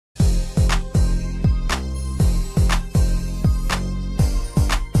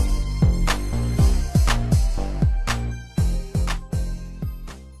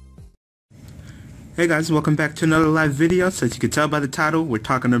Hey guys, welcome back to another live video. So as you can tell by the title, we're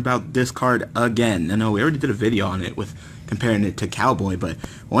talking about this card again. I know we already did a video on it with comparing it to Cowboy, but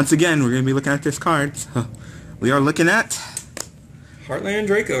once again, we're going to be looking at this card. So we are looking at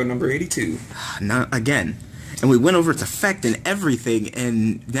Heartlandraco, number 82. Not again. And we went over its effect and everything,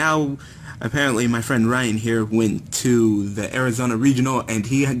 and now apparently my friend Ryan here went to the Arizona Regional and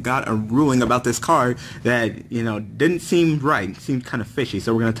he had got a ruling about this card that, you know, didn't seem right. It seemed kind of fishy,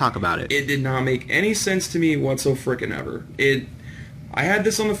 so we're going to talk about it. It did not make any sense to me whatsoever. I had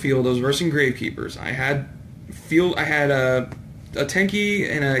this on the field. I was versing Gravekeepers. I had a Tenki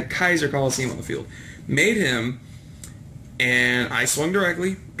and a Kaiser Coliseum on the field. Made him, and I swung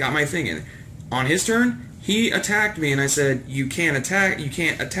directly, got my thing in. On his turn, he attacked me, and I said, you can't attack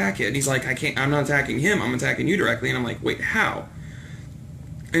it. And he's like, I'm not attacking him, I'm attacking you directly. And I'm like, wait, how?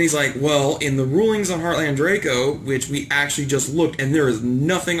 And he's like, well, in the rulings on Heartlandraco, which we actually just looked, and there is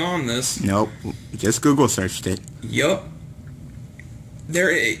nothing on this. Nope, just Google searched it. Yup.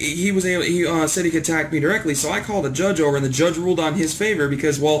 He said he could attack me directly, so I called the judge over, and the judge ruled on his favor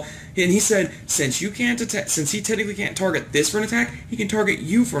because, well, and he said, since he technically can't target this for an attack, he can target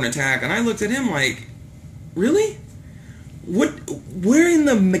you for an attack. And I looked at him like, really? Where in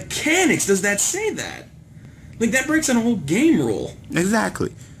the mechanics does that say that? Like, that breaks down a whole game rule.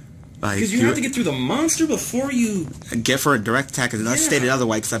 Exactly. Because you have to get through the monster before you get for a direct attack. It's not stated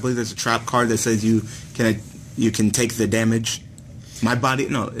otherwise. Because I believe there's a trap card that says you can take the damage. My body,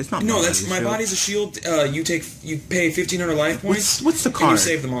 no, it's not. No, that's my body's a shield. You pay 1,500 life points. What's the card? And you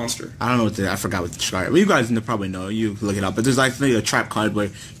save the monster. I don't know I forgot what the card. Well, you guys probably know. You look it up. But there's actually a trap card where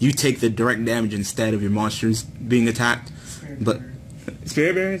you take the direct damage instead of your monsters being attacked. But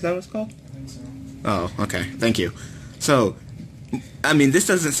Spirit Barrier, is that what it's called? I think so. Oh, okay. Thank you. So, I mean, this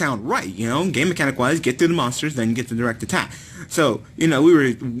doesn't sound right, you know? Game mechanic-wise, get through the monsters, then get the direct attack. So, you know,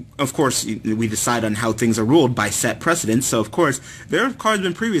 of course, we decide on how things are ruled by set precedents. So, of course, there have cards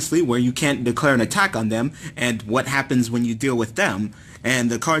been previously where you can't declare an attack on them, and what happens when you deal with them. And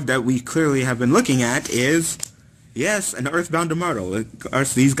the card that we clearly have been looking at is, yes, an Earthbound Immortal.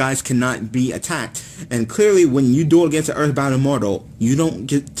 These guys cannot be attacked. And clearly, when you duel against an Earthbound Immortal, you don't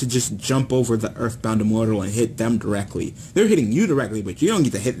get to just jump over the Earthbound Immortal and hit them directly. They're hitting you directly, but you don't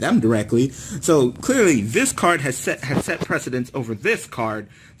get to hit them directly. So, clearly, this card has set precedence over this card.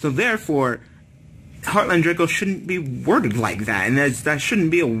 So, therefore, Heartlandraco shouldn't be worded like that, and that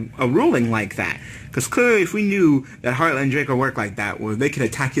shouldn't be a ruling like that. Because clearly, if we knew that Heartlandraco worked like that, where they could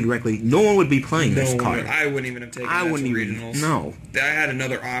attack you directly, no one would be playing this card. I wouldn't even have taken that to regionals. No. I had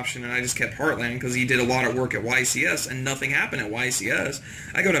another option, and I just kept Heartland because he did a lot of work at YCS, and nothing happened at YCS.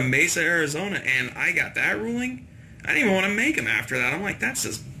 I go to Mesa, Arizona, and I got that ruling. I didn't even want to make him after that. I'm like, that's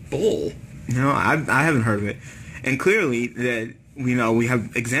just bull. No, I haven't heard of it. And clearly, that you know, we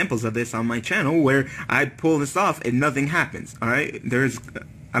have examples of this on my channel where I pull this off and nothing happens. Alright? There's,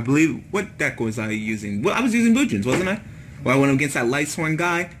 I believe, what deck was I using? Well, I was using Bujins, wasn't I? Well, I went against that Lightsworn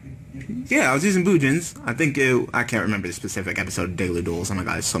guy. Yeah, I was using Bujins. I can't remember the specific episode of Daily Duels. Oh my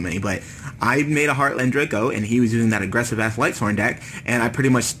god, there's so many. But I made a Heartlandraco, and he was using that aggressive-ass Lightsworn deck, and I pretty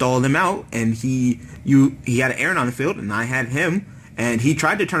much stalled him out, and he had an Aaron on the field, and I had him, and he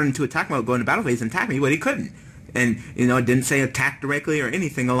tried to turn into attack mode, go into battle phase, and attack me, but he couldn't. And, you know, it didn't say attack directly or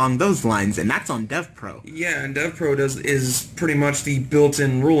anything along those lines, and that's on DevPro. Yeah, and DevPro is pretty much the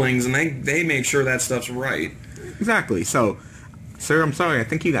built-in rulings, and they make sure that stuff's right. Exactly. So, sir, I'm sorry, I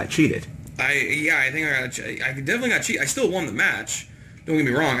think you got cheated. I think I definitely got cheated. I still won the match. Don't get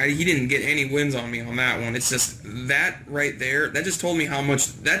me wrong. He didn't get any wins on me on that one. It's just that right there. That just told me how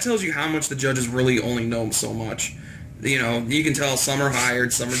much. That tells you how much the judges really only know so much. You know, you can tell some are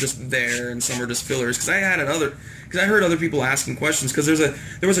hired, some are just there, and some are just fillers. Because I heard other people asking questions. Because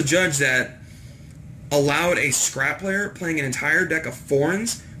there was a judge that allowed a scrap player playing an entire deck of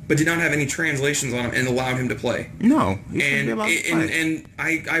foreigns, but did not have any translations on him, and allowed him to play. No, and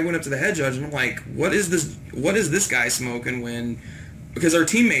I went up to the head judge and I'm like, what is this guy smoking when? Because our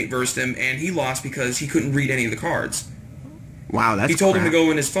teammate versed him, and he lost because he couldn't read any of the cards. Wow, that's He told him to go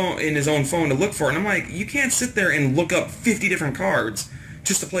in his own phone to look for it, and I'm like, you can't sit there and look up 50 different cards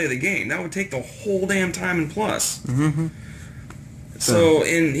just to play the game. That would take the whole damn time and plus. Mm-hmm. So,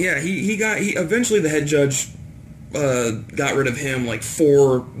 and yeah, he eventually the head judge got rid of him like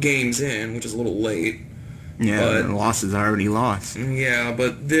 4 games in, which is a little late. Yeah, but the loss is already lost. Yeah,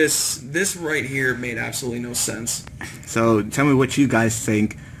 but this right here made absolutely no sense. So tell me what you guys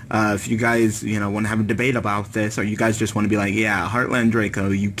think. If you guys, you know, want to have a debate about this, or you guys just want to be like, yeah,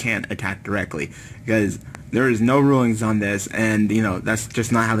 Heartlandraco, you can't attack directly, because there is no rulings on this, and, you know, that's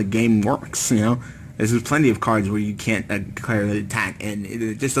just not how the game works, you know. There's plenty of cards where you can't declare an attack, and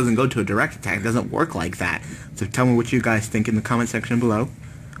it just doesn't go to a direct attack. It doesn't work like that. So tell me what you guys think in the comment section below.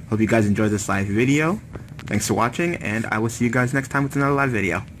 Hope you guys enjoyed this live video. Thanks for watching, and I will see you guys next time with another live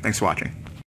video. Thanks for watching.